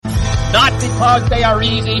Not because they are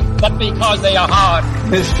easy, but because they are hard.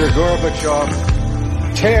 Mr.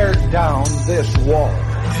 Gorbachev, tear down this wall.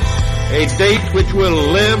 A date which will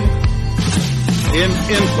live in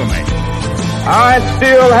infamy. I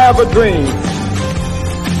still have a dream.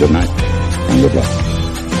 Good night and good luck.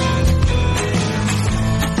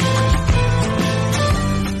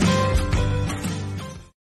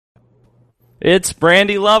 It's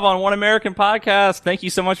Brandy Love on One American Podcast. Thank you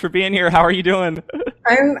so much for being here. How are you doing?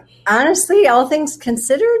 I'm honestly, all things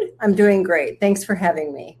considered, I'm doing great. Thanks for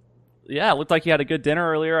having me. Yeah, it looked like you had a good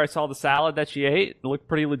dinner earlier. I saw the salad that you ate. It looked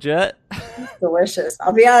pretty legit. Delicious.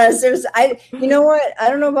 I'll be honest. You know what? I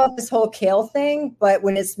don't know about this whole kale thing, but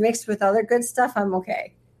when it's mixed with other good stuff, I'm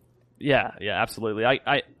okay. Yeah, absolutely.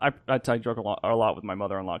 I joke a lot with my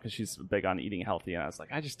mother-in-law because she's big on eating healthy, and I was like,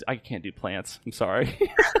 I can't do plants. I'm sorry.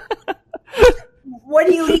 What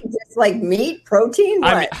do you eat? Just like meat, protein?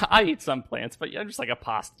 What? I eat some plants, but yeah, just like a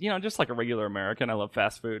pasta. Just like a regular American. I love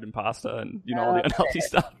fast food and pasta and all the unhealthy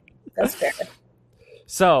stuff. That's fair.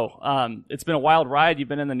 So, it's been a wild ride. You've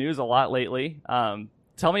been in the news a lot lately.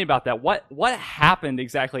 Tell me about that. What happened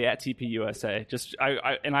exactly at TPUSA?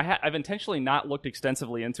 I've intentionally not looked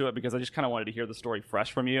extensively into it because I just kind of wanted to hear the story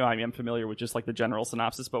fresh from you. I am familiar with just like the general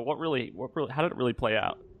synopsis, but how did it really play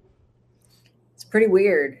out? It's pretty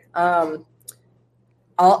weird.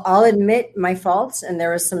 I'll admit my faults, and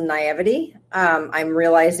there was some naivety. I'm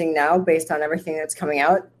realizing now, based on everything that's coming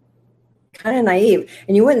out, kind of naive.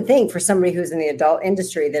 And you wouldn't think for somebody who's in the adult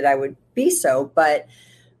industry that I would be so, but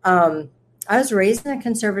I was raised in a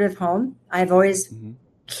conservative home. I've always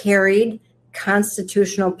carried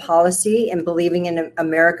constitutional policy and believing in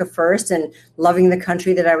America first and loving the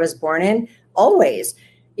country that I was born in, always,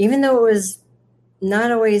 even though it was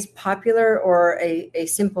not always popular or a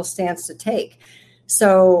simple stance to take.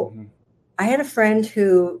 So I had a friend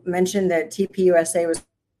who mentioned that TPUSA was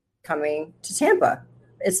coming to Tampa.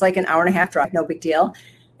 It's like an hour and a half drive, no big deal.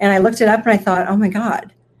 And I looked it up and I thought, oh my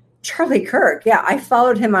God, Charlie Kirk. Yeah, I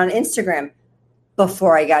followed him on Instagram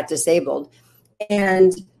before I got disabled.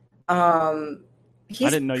 And I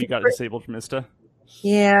didn't know you got disabled from Insta.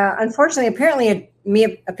 Yeah, unfortunately, apparently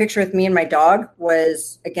a picture with me and my dog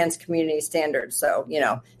was against community standards. So,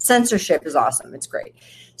 censorship is awesome. It's great.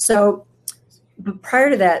 So, but prior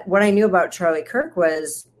to that, what I knew about Charlie Kirk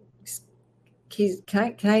was,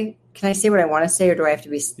 can I say what I want to say, or do I have to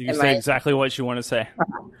be? You can say exactly what you want to say.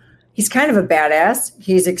 He's kind of a badass.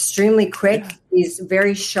 He's extremely quick. Yeah. He's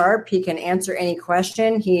very sharp. He can answer any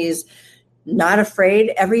question. He's not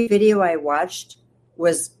afraid. Every video I watched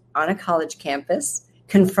was on a college campus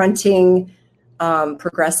confronting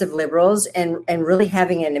progressive liberals and really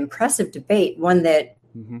having an impressive debate, one that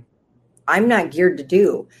I'm not geared to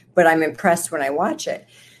do, but I'm impressed when I watch it.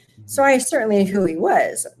 So I certainly knew who he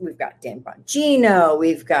was. We've got Dan Bongino,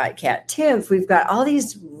 we've got Kat Timpf, we've got all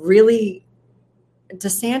these really,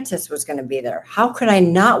 DeSantis was going to be there. How could I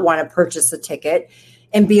not want to purchase a ticket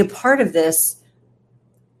and be a part of this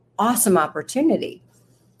awesome opportunity?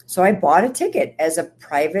 So I bought a ticket as a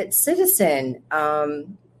private citizen.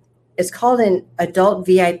 It's called an adult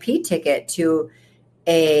VIP ticket to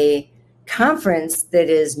a conference that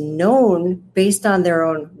is known based on their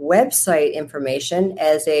own website information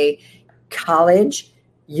as a college,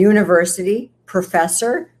 university,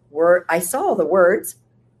 professor. I saw all the words.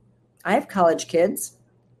 I have college kids.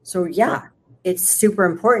 So yeah, it's super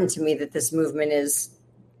important to me that this movement is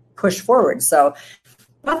pushed forward. So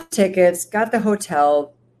bought the tickets, got the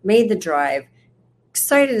hotel, made the drive,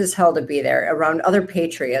 excited as hell to be there around other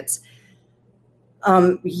patriots.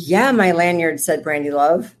 My lanyard said Brandy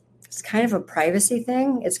Love. It's kind of a privacy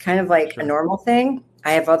thing. It's kind of like a normal thing.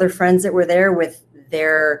 I have other friends that were there with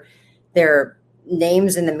their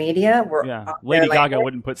names in the media. Lady Gaga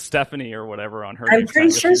wouldn't put Stephanie or whatever on her. I'm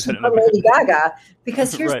pretty sure she put Lady Gaga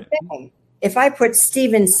because here's the thing. If I put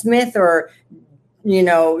Stephen Smith or,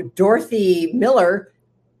 Dorothy Miller,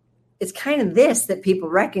 it's kind of this that people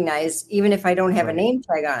recognize, even if I don't have a name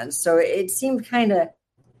tag on. So it seemed kind of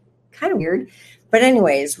weird. But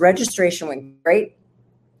anyways, registration went great.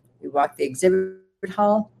 We walked the exhibit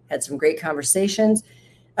hall, had some great conversations.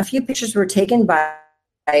 A few pictures were taken by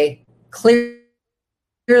clearly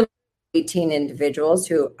 18 individuals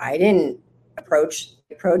who I didn't approach.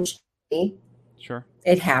 They approached me. Sure.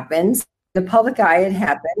 It happens. The public eye, it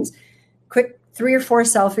happens. Quick 3 or 4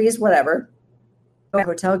 selfies, whatever. Go to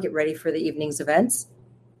the hotel, get ready for the evening's events.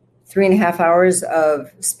 3.5 hours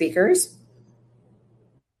of speakers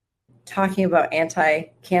talking about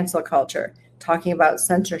anti-cancel culture, talking about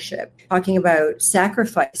censorship, talking about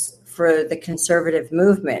sacrifice for the conservative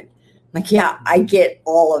movement. I get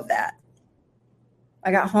all of that.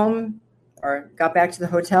 I got back to the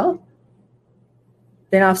hotel,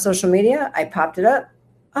 Been off social media. I popped it up.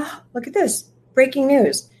 Oh, look at this. Breaking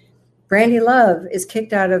news. Brandy Love is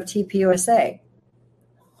kicked out of TPUSA.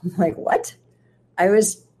 I'm like, what? I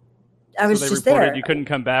was just there. You couldn't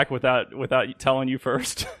come back without telling you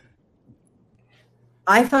first.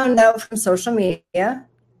 I found out from social media,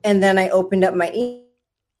 and then I opened up my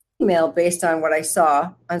email based on what I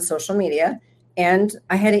saw on social media, and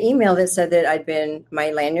I had an email that said that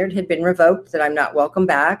my lanyard had been revoked, that I'm not welcome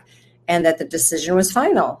back, and that the decision was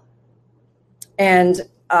final. And Did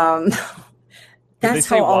they that's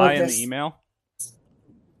say how all why of in this. the email?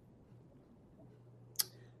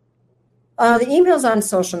 The email's on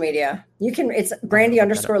social media. It's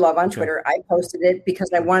Brandy_Love on Twitter. I posted it because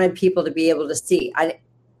I wanted people to be able to see.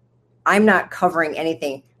 I'm not covering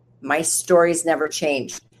anything. My stories never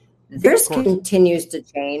change. Theirs continues to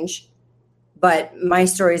change, but my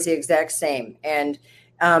story is the exact same. And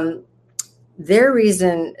their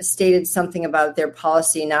reason stated something about their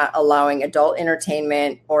policy not allowing adult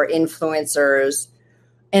entertainment or influencers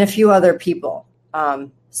and a few other people.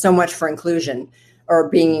 So much for inclusion or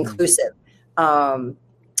being inclusive.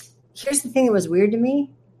 Here's the thing that was weird to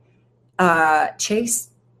me. Chase,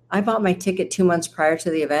 I bought my ticket 2 months prior to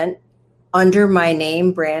the event under my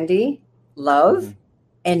name, Brandy Love,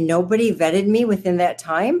 and nobody vetted me within that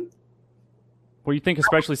time. Well, you think,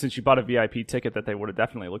 especially since you bought a VIP ticket, that they would have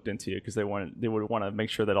definitely looked into you because they would want to make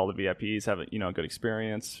sure that all the VIPs have a good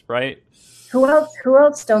experience, right? Who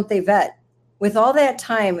else don't they vet? With all that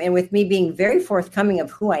time and with me being very forthcoming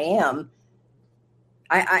of who I am,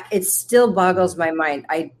 it still boggles my mind.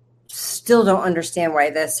 I still don't understand why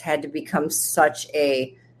this had to become such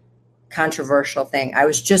a controversial thing. I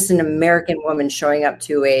was just an American woman showing up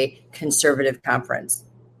to a conservative conference.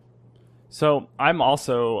 So I'm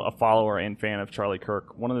also a follower and fan of Charlie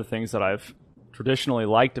Kirk. One of the things that I've traditionally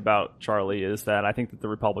liked about Charlie is that I think that the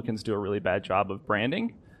Republicans do a really bad job of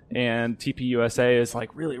branding. And TPUSA is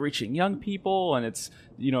like really reaching young people, and it's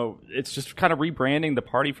just kind of rebranding the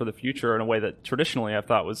party for the future in a way that traditionally I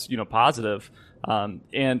thought was positive. I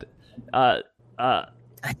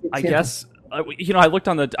guess I looked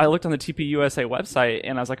on the TPUSA website,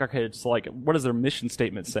 and I was like, okay, it's like, what does their mission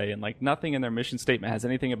statement say? And like nothing in their mission statement has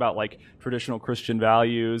anything about like traditional Christian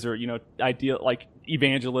values or ideal like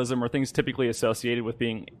evangelism or things typically associated with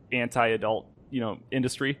being anti-adult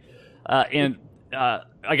industry.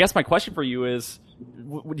 I guess my question for you is,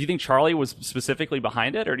 do you think Charlie was specifically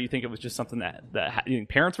behind it, or do you think it was just something that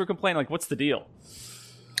parents were complaining? Like, what's the deal?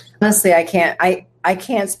 Honestly, I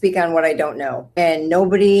can't speak on what I don't know. And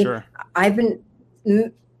nobody, sure.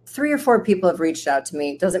 3 or 4 people have reached out to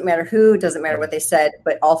me. Doesn't matter who, doesn't matter what they said,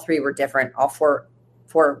 but all 3 were different. All four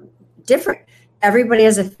different. Everybody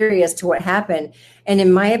has a theory as to what happened. And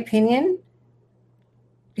in my opinion,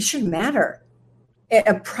 it shouldn't matter.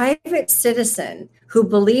 A private citizen who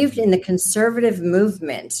believed in the conservative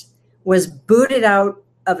movement was booted out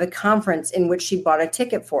of a conference in which she bought a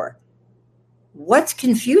ticket for. What's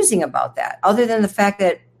confusing about that, other than the fact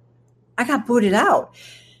that I got booted out?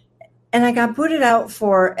 And I got booted out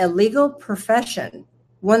for a legal profession,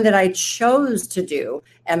 one that I chose to do,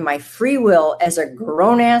 and my free will as a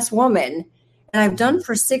grown-ass woman, and I've done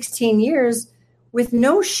for 16 years with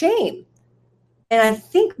no shame. And I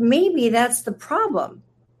think maybe that's the problem.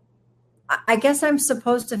 I guess I'm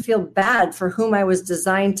supposed to feel bad for whom I was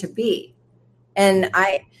designed to be. And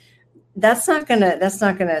that's not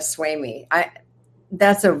gonna sway me.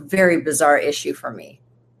 That's a very bizarre issue for me.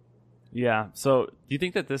 Yeah. So do you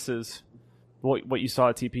think that this is what you saw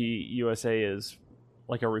at TPUSA is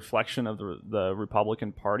like a reflection of the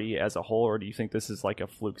Republican Party as a whole, or do you think this is like a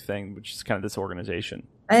fluke thing, which is kind of this organization?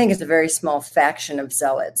 I think it's a very small faction of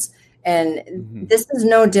zealots. And this is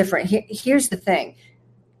no different. Here's the thing.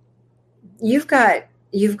 You've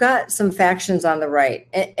got some factions on the right.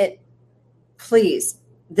 Please,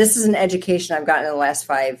 this is an education I've gotten in the last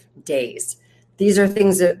 5 days. These are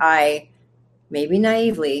things that I, maybe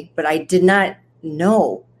naively, but I did not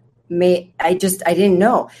know. I didn't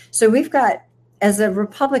know. So we've got, as a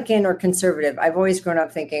Republican or conservative, I've always grown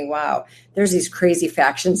up thinking, wow, there's these crazy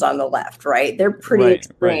factions on the left, right? They're pretty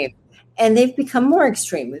extreme. Right. And they've become more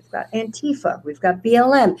extreme. We've got Antifa. We've got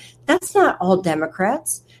BLM. That's not all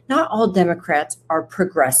Democrats. Not all Democrats are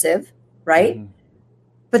progressive, right? Mm-hmm.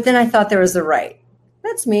 But then I thought there was the right.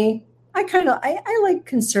 That's me. I like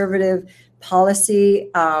conservative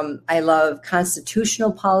policy. I love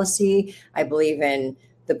constitutional policy. I believe in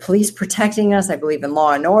the police protecting us. I believe in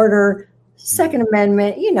law and order, Second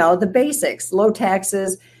Amendment, the basics, low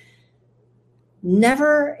taxes.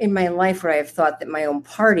 Never in my life would I have thought that my own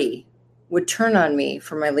party would turn on me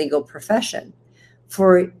for my legal profession,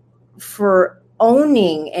 for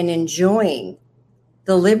owning and enjoying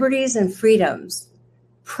the liberties and freedoms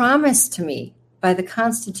promised to me by the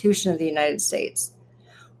Constitution of the United States.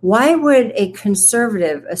 Why would a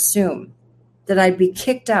conservative assume that I'd be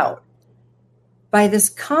kicked out by this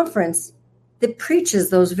conference that preaches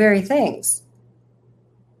those very things?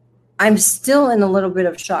 I'm still in a little bit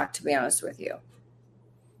of shock, to be honest with you.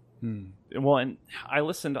 Well, and I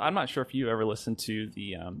listened. I'm not sure if you ever listened to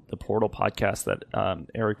the Portal podcast that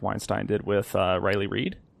Eric Weinstein did with Riley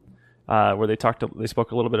Reid, where they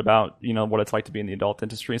spoke a little bit about what it's like to be in the adult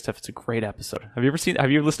industry and stuff. It's a great episode. Have you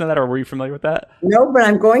listened to that, or were you familiar with that? No, but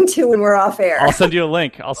I'm going to when we're off air. I'll send you a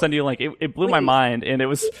link. It blew my mind, and it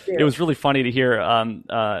was really funny to hear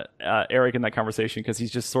Eric in that conversation, because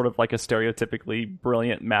he's just sort of like a stereotypically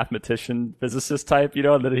brilliant mathematician, physicist type,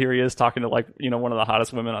 and then here he is talking to one of the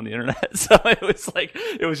hottest women on the internet. So it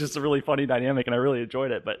was just a really funny dynamic, and I really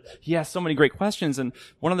enjoyed it. But he asked so many great questions, and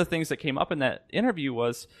one of the things that came up in that interview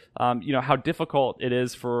was how difficult it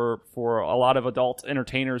is for a lot of adult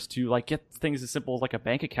entertainers to get things as simple as a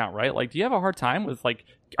bank account, right? Do you have a hard time with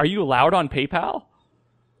are you allowed on PayPal?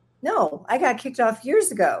 No, I got kicked off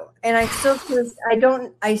years ago, and I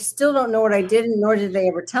still don't know what I did, nor did they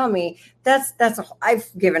ever tell me. I've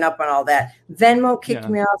given up on all that. Venmo kicked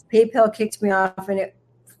me off, PayPal kicked me off, and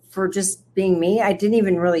for just being me, I didn't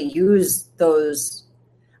even really use those.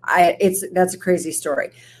 That's a crazy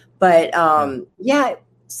story, but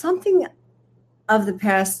something of the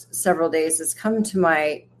past several days has come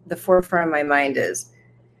to the forefront of my mind is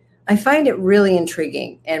I find it really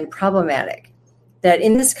intriguing and problematic that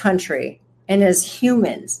in this country and as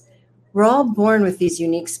humans, we're all born with these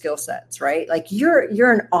unique skill sets, right?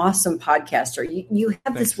 You're an awesome podcaster. You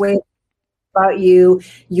have this way about you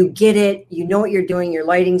get it, you know what you're doing, your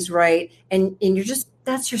lighting's right, and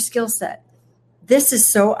that's your skill set. This is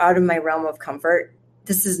so out of my realm of comfort.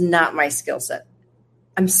 This is not my skill set.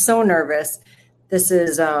 I'm so nervous. This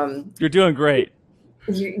is You're doing great.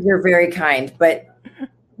 You're very kind, but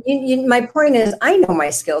my point is, I know my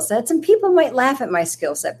skill sets, and people might laugh at my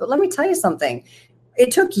skill set. But let me tell you something.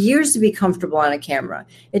 It took years to be comfortable on a camera.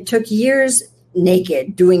 It took years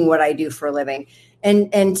naked doing what I do for a living,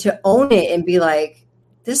 and to own it and be like,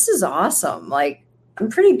 this is awesome. I'm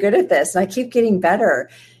pretty good at this, and I keep getting better.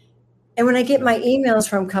 And when I get my emails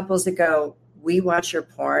from couples that go, we watch your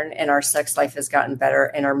porn and our sex life has gotten better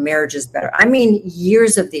and our marriage is better. I mean,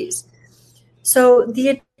 years of these. So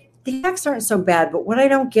the attacks aren't so bad, but what I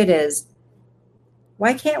don't get is,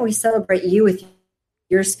 why can't we celebrate you with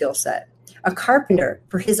your skill set? A carpenter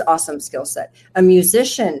for his awesome skill set, a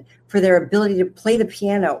musician for their ability to play the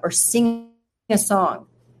piano or sing a song.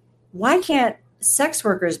 Why can't sex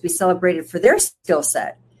workers be celebrated for their skill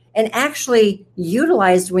set and actually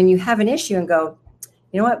utilized when you have an issue and go,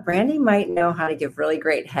 you know what, Brandy might know how to give really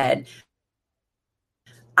great head.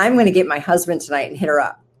 I'm going to get my husband tonight and hit her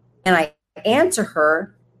up. And I answer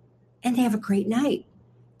her and they have a great night.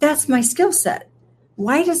 That's my skill set.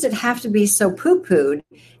 Why does it have to be so poo-pooed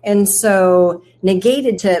and so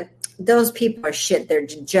negated to those people are shit, they're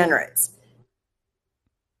degenerates?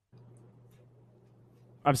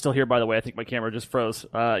 I'm still here, by the way. I think my camera just froze.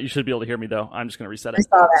 You should be able to hear me, though. I'm just going to reset it.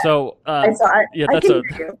 I saw that. So, I saw it. Yeah, I can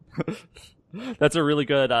hear you. That's a really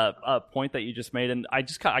good point that you just made, and I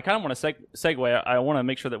kind of want to segue. I want to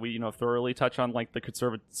make sure that we thoroughly touch on the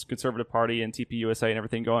conservative party and TPUSA and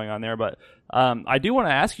everything going on there. But I do want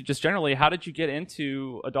to ask you just generally, how did you get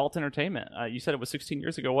into adult entertainment? You said it was 16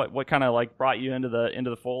 years ago. What kind of brought you into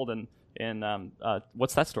the fold, and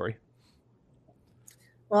what's that story?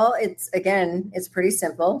 Well, it's pretty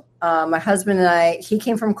simple. My husband and I, he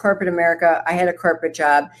came from corporate America. I had a corporate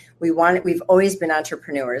job. We've always been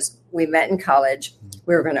entrepreneurs. We met in college.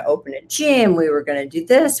 We were going to open a gym. We were going to do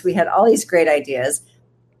this. We had all these great ideas.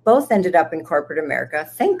 Both ended up in corporate America.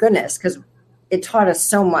 Thank goodness, because it taught us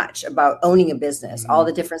so much about owning a business, all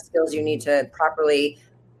the different skills you need to properly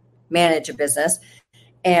manage a business.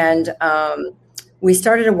 And we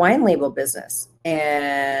started a wine label business.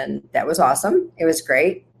 And that was awesome. It was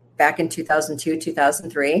great back in 2002,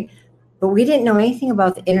 2003. But we didn't know anything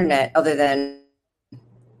about the internet other than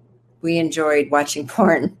we enjoyed watching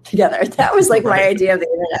porn together. That was my idea of the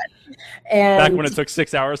internet. And back when it took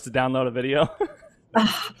 6 hours to download a video. But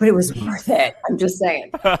it was worth it. I'm just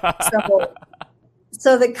saying.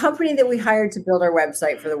 So the company that we hired to build our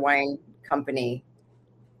website for the wine company,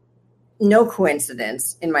 no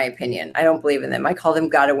coincidence, in my opinion. I don't believe in them. I call them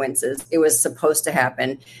godawences. It was supposed to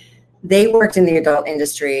happen. They worked in the adult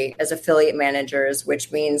industry as affiliate managers,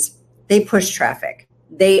 which means they pushed traffic.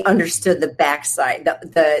 They understood the backside,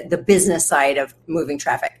 the business side of moving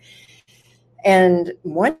traffic. And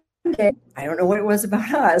one day, I don't know what it was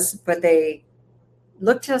about us, but they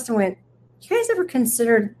looked at us and went, you guys ever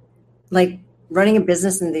considered like running a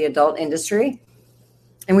business in the adult industry?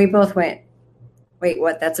 And we both went, wait,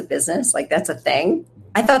 what? That's a business? Like, that's a thing?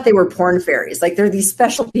 I thought they were porn fairies. Like, they're these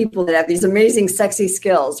special people that have these amazing, sexy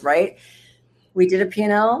skills, right? We did a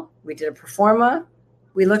P&L. We did a performa.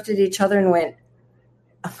 We looked at each other and went,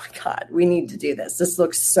 oh my God, we need to do this. This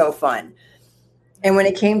looks so fun. And when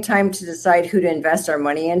it came time to decide who to invest our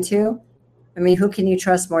money into, I mean, who can you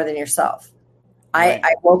trust more than yourself? Right.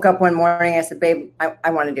 I woke up one morning. I said, babe,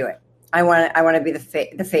 I want to do it. I want to be the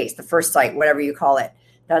face, the first sight, whatever you call it.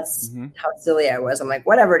 That's how silly I was. I'm like,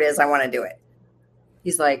 whatever it is, I want to do it.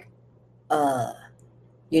 He's like,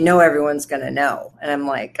 everyone's going to know. And I'm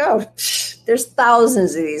like, oh, there's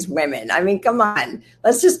thousands of these women. I mean, come on,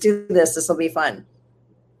 let's just do this. This will be fun.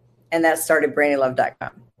 And that started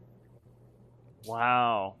BrainyLove.com.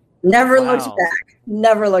 Wow. Never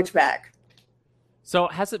looked back. So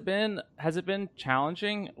has it been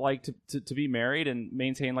challenging, like to be married and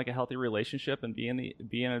maintain like a healthy relationship and be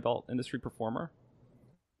an adult industry performer?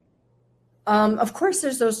 Of course,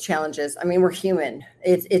 there's those challenges. I mean, we're human.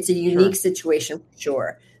 It's a unique situation, for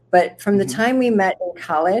sure. But from the time we met in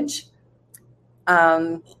college,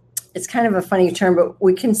 it's kind of a funny term, but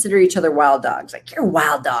we consider each other wild dogs. Like, you're a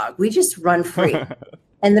wild dog. We just run free.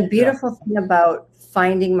 And the beautiful thing about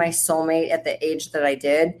finding my soulmate at the age that I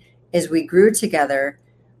did is we grew together.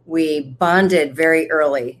 We bonded very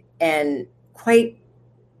early, and quite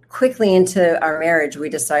quickly into our marriage, we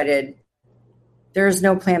decided there's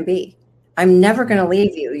no plan B. I'm never going to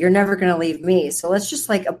leave you. You're never going to leave me. So let's just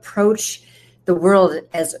like approach the world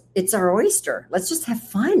as it's our oyster. Let's just have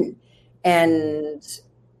fun. And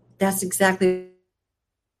that's exactly.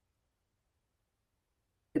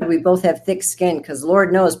 We both have thick skin because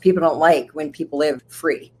Lord knows people don't like when people live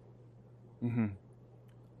free. Mm-hmm.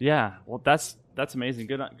 Yeah, well, that's amazing.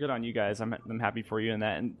 Good on you guys. I'm happy for you in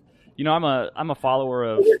that. And I'm a follower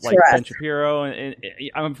of like Ben Shapiro, and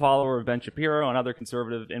I'm a follower of Ben Shapiro and other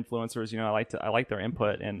conservative influencers. I like their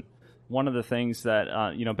input. And one of the things that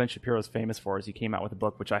Ben Shapiro is famous for is he came out with a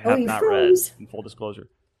book which I have not read, in full disclosure.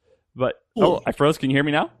 But I froze. Can you hear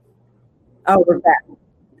me now? Oh, we're back.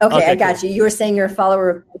 Okay, I got you. You were saying you're a follower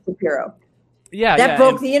of Shapiro. Yeah, that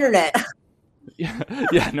broke the internet.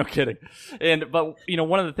 Yeah, no kidding. But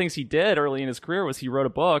one of the things he did early in his career was he wrote a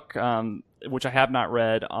book, which I have not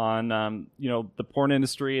read, on the porn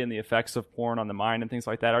industry and the effects of porn on the mind and things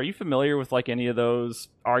like that. Are you familiar with like any of those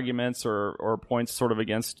arguments or points sort of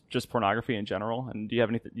against just pornography in general? And do you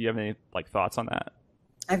have any like thoughts on that?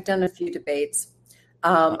 I've done a few debates.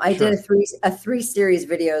 I did a three series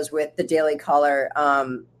videos with the Daily Caller,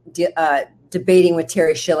 debating with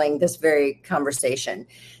Terry Schilling this very conversation.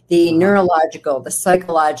 The neurological, the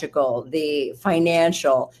psychological, the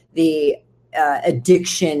financial, the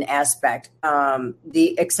addiction aspect,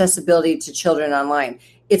 the accessibility to children online.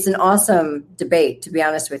 It's an awesome debate, to be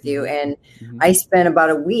honest with you. And I spent about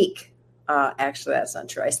a week, actually that's not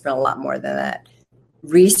true, I spent a lot more than that,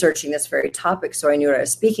 researching this very topic so I knew what I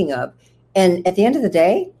was speaking of. And at the end of the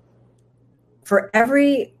day, for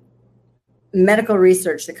every medical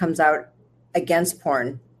research that comes out against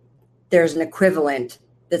porn, there's an equivalent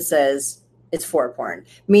that says it's for porn.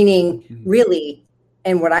 Meaning, really,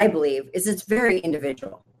 and what I believe is it's very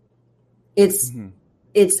individual. It's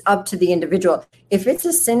up to the individual. If it's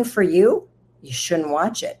a sin for you, you shouldn't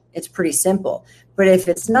watch it. It's pretty simple. But if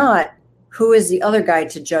it's not, who is the other guy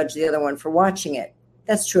to judge the other one for watching it?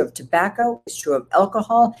 That's true of tobacco. It's true of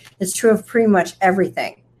alcohol. It's true of pretty much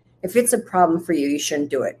everything. If it's a problem for you, you shouldn't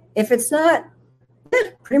do it. If it's not,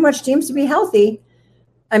 pretty much seems to be healthy.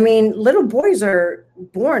 I mean, little boys are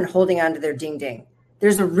born holding on to their ding-ding.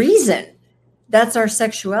 There's a reason. That's our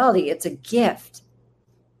sexuality. It's a gift.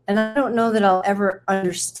 And I don't know that I'll ever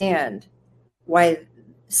understand why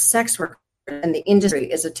sex work and the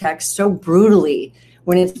industry is attacked so brutally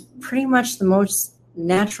when it's pretty much the most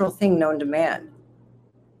natural thing known to man.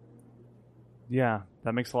 Yeah,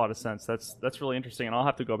 that makes a lot of sense. That's really interesting, and I'll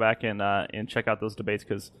have to go back and check out those debates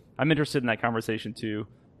because I'm interested in that conversation too.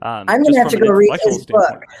 I'm going to have to go read his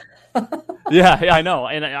book. yeah, I know,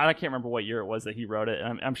 and I can't remember what year it was that he wrote it.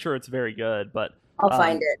 I'm sure it's very good, but I'll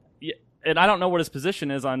find it. Yeah, and I don't know what his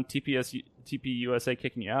position is on TPUSA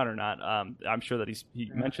kicking you out or not. I'm sure that he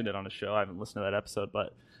mentioned it on his show. I haven't listened to that episode,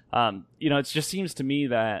 but it just seems to me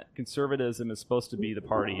that conservatism is supposed to be the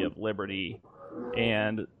party of liberty,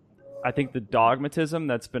 and I think the dogmatism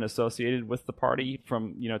that's been associated with the party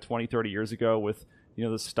from 20, 30 years ago with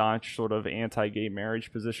the staunch sort of anti-gay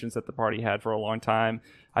marriage positions that the party had for a long time.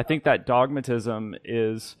 I think that dogmatism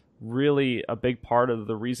is really a big part of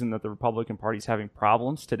the reason that the Republican Party is having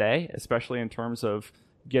problems today, especially in terms of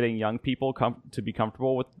getting young people to be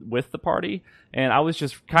comfortable with the party. And I was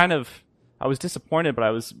just I was disappointed, but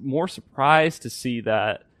I was more surprised to see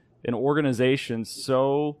that an organization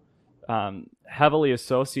so heavily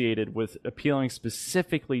associated with appealing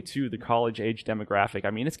specifically to the college age demographic.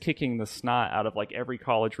 I mean, it's kicking the snot out of like every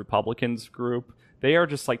college Republicans group. They are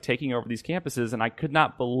just like taking over these campuses, and I could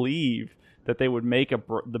not believe that they would make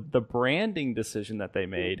the branding decision that they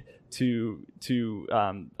made to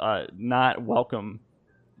not welcome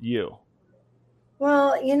you.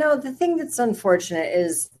 Well, the thing that's unfortunate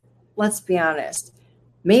is, let's be honest,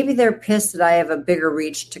 maybe they're pissed that I have a bigger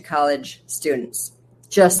reach to college students.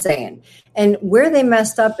 Just saying. And where they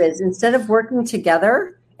messed up is, instead of working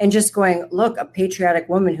together and just going, look, a patriotic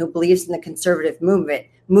woman who believes in the conservative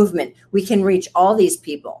movement, we can reach all these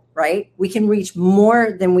people, right? We can reach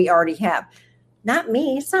more than we already have. Not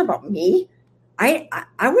me. It's not about me. I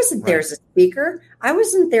wasn't there as a speaker. I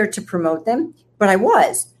wasn't there to promote them, but I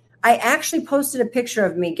was. I actually posted a picture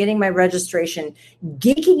of me getting my registration,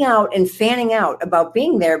 geeking out and fanning out about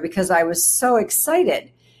being there because I was so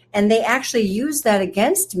excited. And they actually used that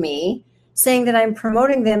against me, saying that I'm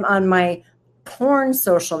promoting them on my porn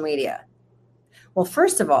social media. Well,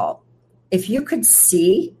 first of all, if you could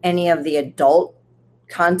see any of the adult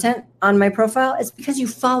content on my profile, it's because you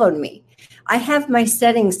followed me. I have my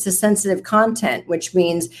settings to sensitive content, which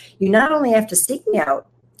means you not only have to seek me out,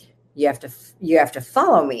 you have to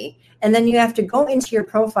follow me, and then you have to go into your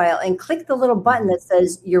profile and click the little button that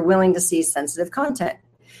says you're willing to see sensitive content.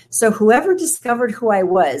 So whoever discovered who I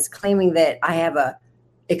was, claiming that I have a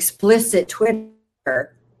explicit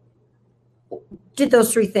Twitter, did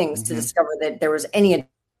those three things to discover that there was any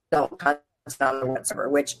adult content on the whatsoever,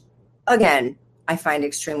 which, again, I find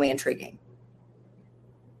extremely intriguing.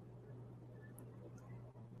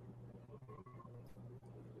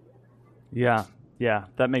 Yeah,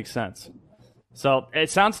 that makes sense. So it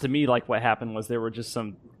sounds to me like what happened was there were just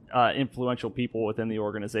some influential people within the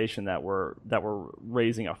organization that were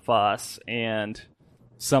raising a fuss, and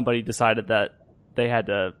somebody decided that they had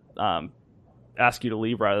to ask you to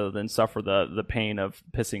leave rather than suffer the pain of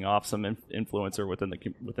pissing off some influencer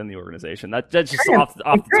within the organization. That's just off the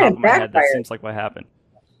top of my head. That seems like what happened.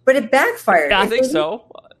 But it backfired. Yeah, I think so.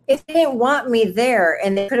 If they didn't want me there,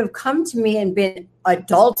 and they could have come to me and been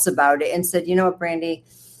adults about it and said, you know what, Brandy,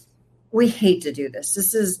 we hate to do this.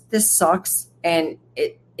 This sucks, and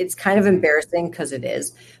it's kind of embarrassing because it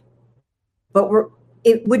is. But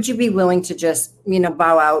would you be willing to just,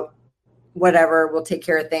 bow out, whatever, we'll take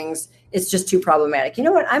care of things. It's just too problematic. You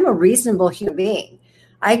know what? I'm a reasonable human being.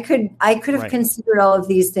 I could have considered all of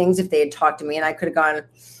these things if they had talked to me, and I could have gone,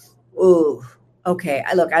 ooh, okay,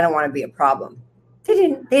 I don't want to be a problem. They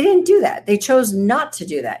didn't do that. They chose not to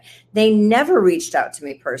do that. They never reached out to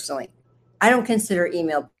me personally. I don't consider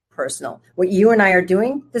email personal. What you and I are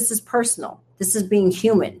doing, this is personal. This is being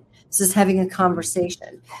human. This is having a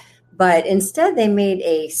conversation. But instead, they made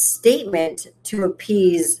a statement to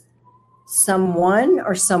appease someone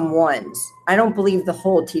or someones. I don't believe the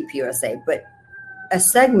whole TPUSA, but a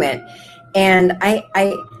segment. And I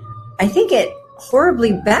think it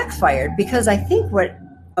horribly backfired, because I think what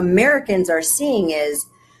Americans are seeing is,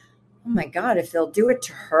 oh my God, if they'll do it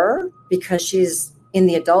to her because she's in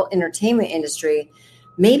the adult entertainment industry,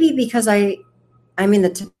 maybe because I'm in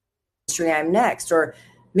the industry, I'm next, or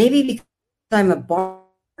maybe because I'm a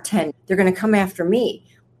bartender, they're going to come after me.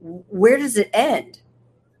 Where does it end?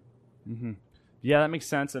 Mm-hmm. Yeah, that makes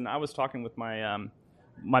sense. And I was talking with my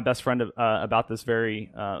my best friend about this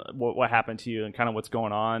what happened to you and kind of what's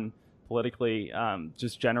going on politically,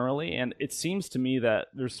 just generally. And it seems to me that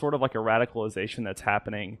there's sort of like a radicalization that's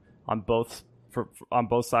happening on both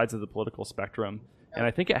sides of the political spectrum. And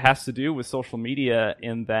I think it has to do with social media,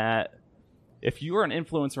 in that if you are an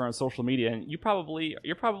influencer on social media, and you're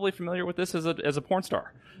probably familiar with this as a porn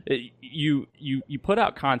star, you put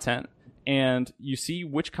out content and you see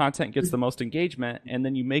which content gets the most engagement, and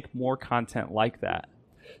then you make more content like that.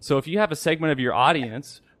 So if you have a segment of your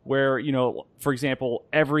audience where, for example,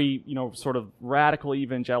 every, sort of radical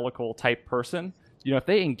evangelical type person, if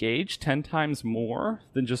they engage 10 times more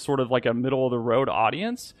than just sort of like a middle of the road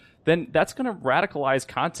audience, then that's going to radicalize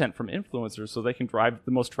content from influencers so they can drive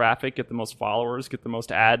the most traffic, get the most followers, get the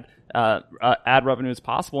most ad revenue as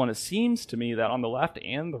possible. And it seems to me that on the left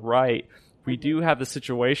and the right, we do have the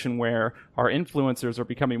situation where our influencers are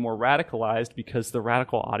becoming more radicalized because the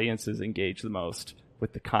radical audiences engage the most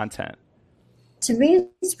with the content. To me,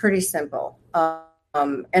 it's pretty simple.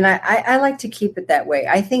 And I like to keep it that way.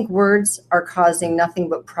 I think words are causing nothing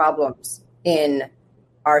but problems in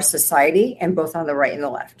our society, and both on the right and the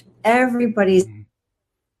left. Everybody's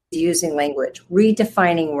using language,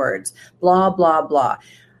 redefining words, blah, blah, blah.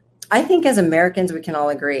 I think as Americans, we can all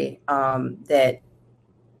agree that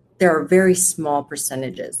there are very small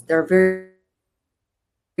percentages. There are very,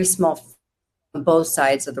 very small on both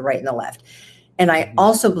sides of the right and the left. And I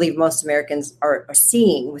also believe most Americans are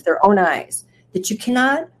seeing with their own eyes that you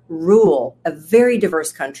cannot rule a very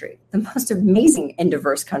diverse country, the most amazing and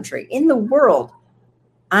diverse country in the world,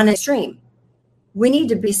 on an extreme. We need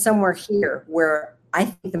to be somewhere here where I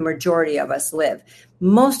think the majority of us live.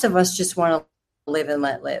 Most of us just want to live and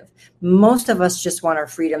let live. Most of us just want our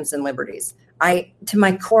freedoms and liberties. To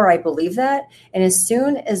my core, I believe that. And as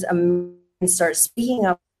soon as Americans start speaking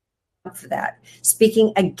up for that,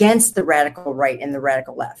 speaking against the radical right and the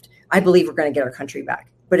radical left, I believe we're going to get our country back.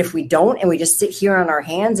 But if we don't, and we just sit here on our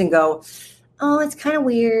hands and go, oh, it's kind of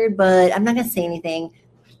weird, but I'm not going to say anything,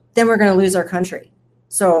 then we're going to lose our country.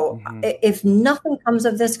 So if nothing comes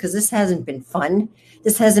of this, because this hasn't been fun,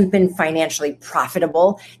 this hasn't been financially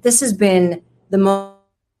profitable, this has been the most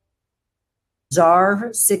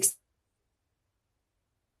bizarre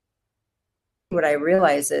what I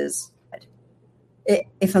realize is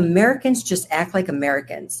if Americans just act like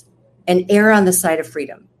Americans and err on the side of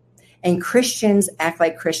freedom, and Christians act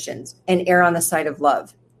like Christians and err on the side of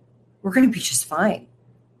love, we're going to be just fine.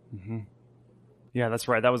 Mm-hmm. Yeah, that's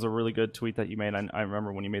right. That was a really good tweet that you made. I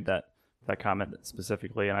remember when you made that comment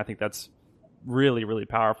specifically, and I think that's really, really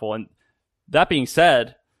powerful. And that being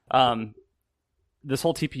said, this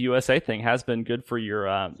whole TPUSA thing has been good for your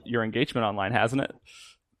engagement online, hasn't it?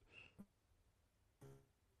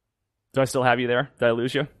 Do I still have you there? Did I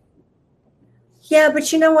lose you? Yeah,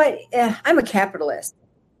 but you know what? I'm a capitalist.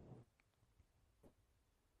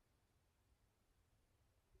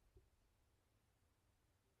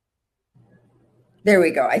 There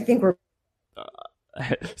we go. I think we're.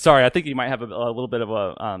 Sorry, I think you might have a little bit of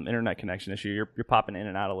a internet connection issue. You're popping in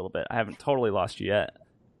and out a little bit. I haven't totally lost you yet.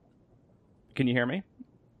 Can you hear me?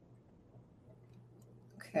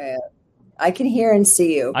 Okay, I can hear and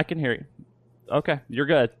see you. I can hear you. Okay, you're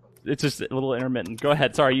good. It's just a little intermittent. Go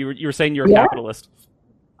ahead. Sorry, you were saying you're a capitalist.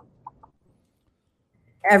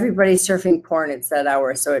 Everybody's surfing porn at that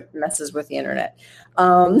hour, so it messes with the internet.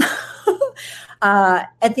 At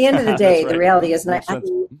the end of the day, right. The reality is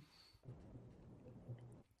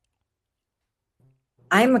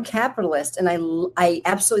I'm a capitalist, and I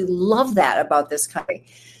absolutely love that about this country.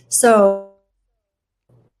 So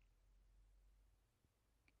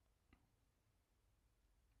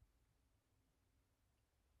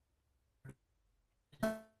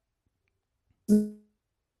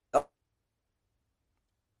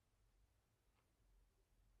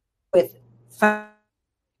with I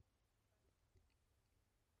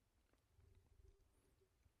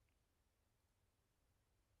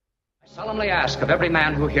solemnly ask of every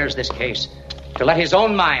man who hears this case to let his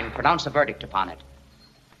own mind pronounce a verdict upon it.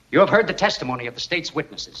 You have heard the testimony of the state's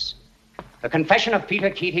witnesses. The confession of Peter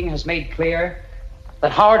Keating has made clear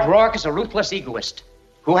that Howard Rourke is a ruthless egoist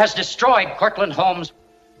who has destroyed Kirtland Homes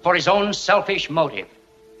for his own selfish motive.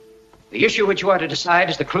 The issue which you are to decide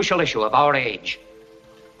is the crucial issue of our age.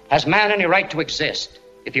 Has man any right to exist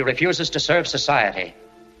if he refuses to serve society?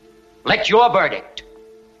 Let your verdict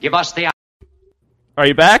give us the... Are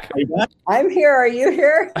you back? I'm here. Are you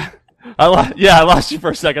here? I lost you for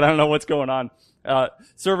a second. I don't know what's going on.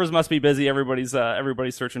 Servers must be busy. Everybody's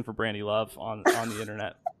searching for Brandy Love on the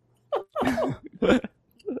internet. Oh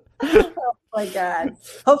my God!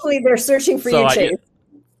 Hopefully they're searching for you, Chase.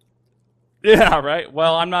 Yeah, right.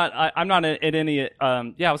 Well, I'm not at any.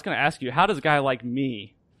 I was going to ask you, how does a guy like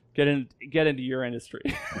me get into your industry?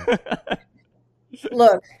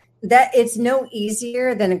 Look. That it's no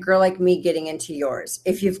easier than a girl like me getting into yours.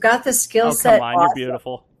 If you've got the skill set, come on, awesome. You're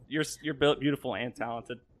beautiful. You're beautiful and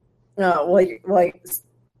talented. No, well,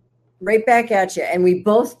 right back at you. And we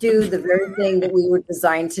both do the very thing that we were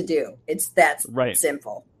designed to do. It's that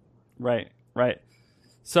simple. Right.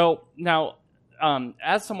 So now,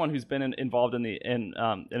 as someone who's been involved in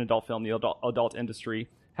adult film, the adult industry,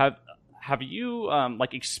 have you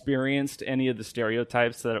experienced any of the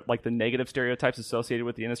stereotypes that the negative stereotypes associated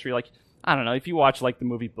with the industry? Like, I don't know, if you watch the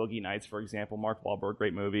movie Boogie Nights, for example, Mark Wahlberg,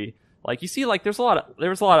 great movie. You see there's a lot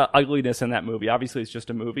of ugliness in that movie. Obviously, it's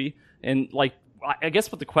just a movie, and I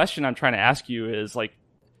guess what the question I'm trying to ask you is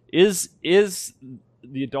is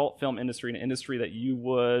the adult film industry an industry that you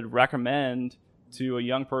would recommend to a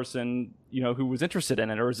young person, who was interested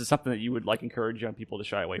in it, or is it something that you would encourage young people to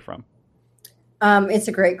shy away from? It's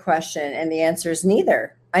a great question, and the answer is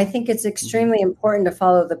neither. I think it's extremely important to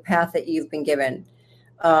follow the path that you've been given,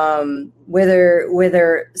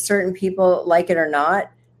 whether certain people like it or not.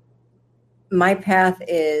 My path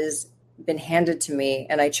is been handed to me,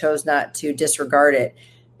 and I chose not to disregard it.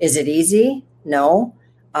 Is it easy? No.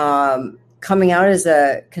 Coming out as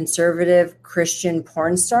a conservative Christian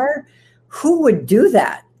porn star, who would do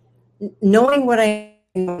that? Knowing what I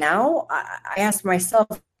know now, I ask myself,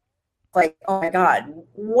 like, oh my God,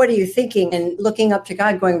 what are you thinking? And looking up to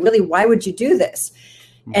God going, really, why would you do this?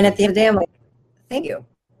 And at the end of the day, I'm like, thank you.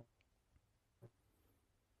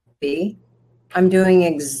 I'm doing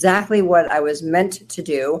exactly what I was meant to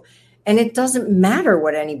do. And it doesn't matter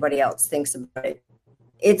what anybody else thinks about it.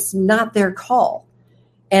 It's not their call.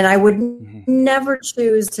 And I would never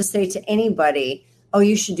choose to say to anybody, oh,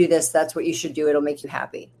 you should do this. That's what you should do. It'll make you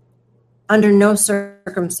happy. Under no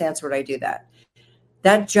circumstance would I do that.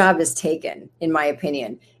 That job is taken, in my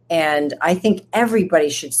opinion. And I think everybody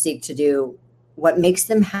should seek to do what makes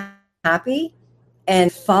them happy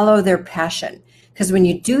and follow their passion. Because when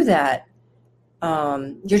you do that,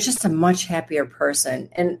 you're just a much happier person.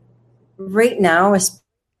 And right now,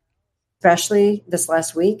 especially this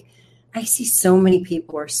last week, I see so many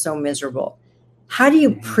people are so miserable. How do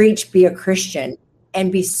you preach, be a Christian,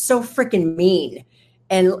 and be so freaking mean?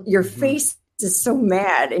 And your face is so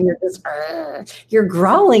mad, and you're just, you're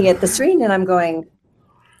growling at the screen. And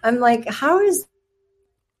I'm like, how is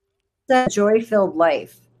that joy-filled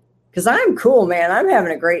life? Because I'm cool, man. I'm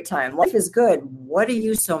having a great time. Life is good. What are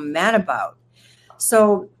you so mad about?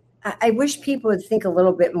 So I wish people would think a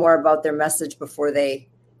little bit more about their message before they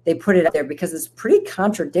put it out there, because it's pretty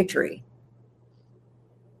contradictory.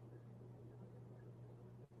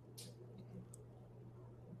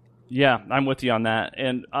 Yeah, I'm with you on that.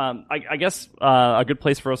 And I guess a good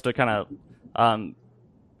place for us to kind of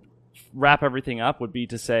wrap everything up would be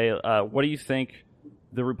to say, what do you think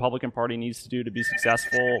the Republican Party needs to do to be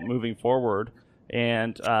successful moving forward?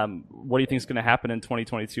 And what do you think is going to happen in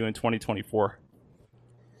 2022 and 2024?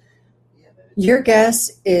 Your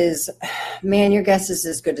guess is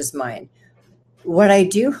as good as mine. What I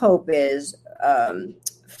do hope is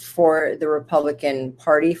for the Republican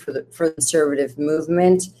Party, for the conservative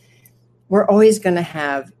movement, we're always going to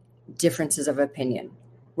have differences of opinion.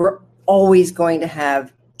 We're always going to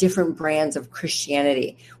have different brands of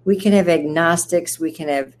Christianity. We can have agnostics, we can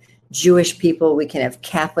have Jewish people, we can have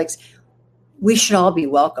Catholics. We should all be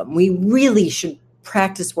welcome. We really should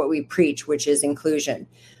practice what we preach, which is inclusion.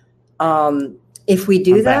 If we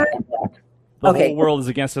do that, the whole world is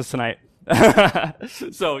against us tonight.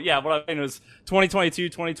 So yeah, what I'm saying is 2022,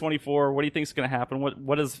 2024, what do you think is going to happen?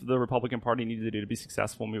 What does the Republican Party need to do to be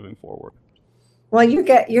successful moving forward? Well,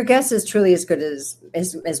 your guess is truly as good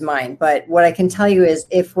as mine. But what I can tell you is,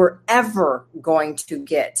 if we're ever going to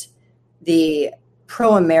get the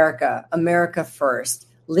pro-America, America first,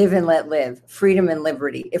 live and let live, freedom and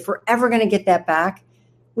liberty, if we're ever going to get that back,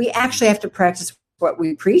 we actually have to practice what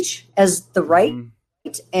we preach as the right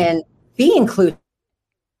and be inclusive.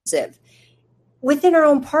 Within our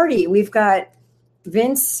own party, we've got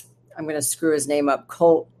Vince, I'm going to screw his name up,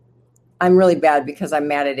 Colt. I'm really bad because I'm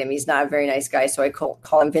mad at him. He's not a very nice guy, so I call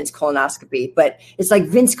him Vince Colonoscopy. But it's like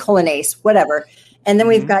Vince Colonase, whatever. And then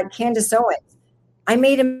we've got Candace Owens. I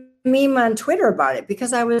made a meme on Twitter about it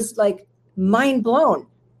because I was like mind blown.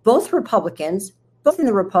 Both Republicans, both in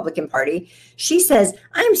the Republican Party. She says,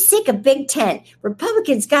 I'm sick of Big Ten.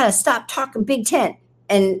 Republicans got to stop talking Big Ten.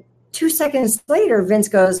 And 2 seconds later, Vince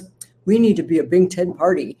goes, we need to be a Big Ten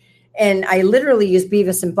party. And I literally use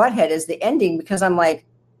Beavis and Butthead as the ending because I'm like,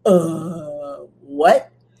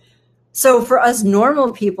 what? So for us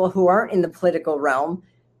normal people who aren't in the political realm,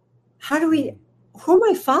 who am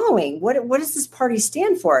I following? What does this party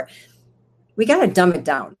stand for? We got to dumb it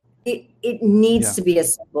down. It needs to be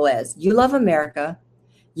as simple as, you love America,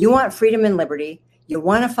 you want freedom and liberty, you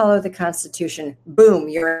want to follow the Constitution, boom,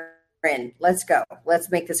 you're in. Let's go. Let's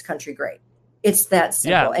make this country great. It's that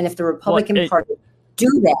simple. Yeah. And if the Republican Party do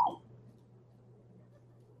that.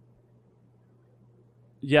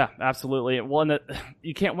 Yeah, absolutely. Well, and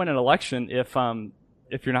you can't win an election if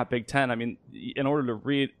you're not Big Ten. I mean, in order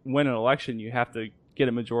to win an election, you have to get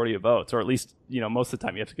a majority of votes, or at least, most of the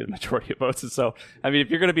time you have to get a majority of votes. And so, I mean,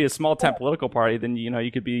 if you're going to be a small tent political party, then,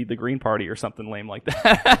 you could be the Green Party or something lame like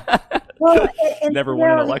that. Well, never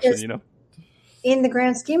win an election, In the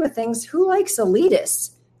grand scheme of things, who likes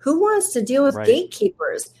elitists? Who wants to deal with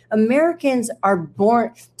gatekeepers? Americans are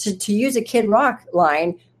born, to use a Kid Rock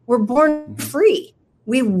line, we're born free.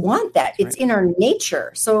 We want that. It's in our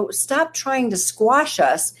nature. So stop trying to squash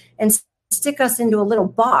us and stick us into a little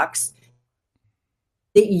box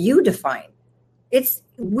that you define. It's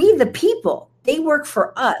we the people. They work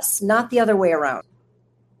for us, not the other way around.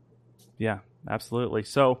 Yeah, absolutely.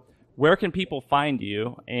 So where can people find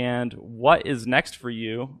you, and what is next for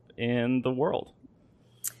you in the world?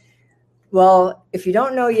 Well, if you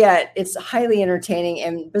don't know yet, it's highly entertaining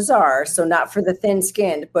and bizarre. So not for the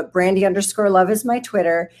thin-skinned, but Brandy_Love is my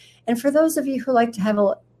Twitter. And for those of you who like to have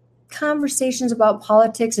conversations about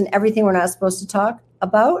politics and everything we're not supposed to talk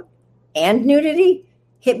about and nudity,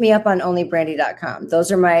 hit me up on onlybrandy.com. Those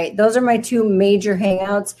are my two major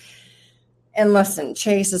hangouts. And listen,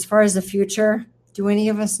 Chase, as far as the future, do any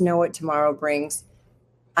of us know what tomorrow brings?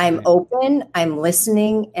 I'm open, I'm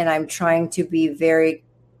listening, and I'm trying to be very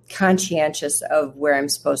conscientious of where I'm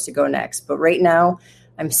supposed to go next. But right now,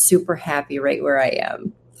 I'm super happy right where I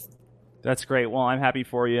am. That's great. Well, I'm happy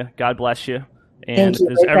for you. God bless you. And if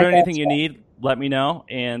there's ever anything you need, let me know.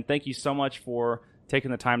 And thank you so much for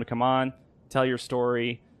taking the time to come on, tell your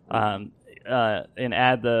story, and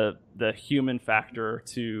add the human factor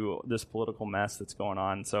to this political mess that's going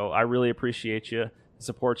on. So I really appreciate you,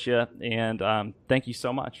 support you, and thank you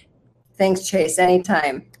so much. Thanks, Chase.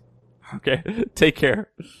 Anytime. Okay. Take care.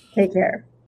 Take care.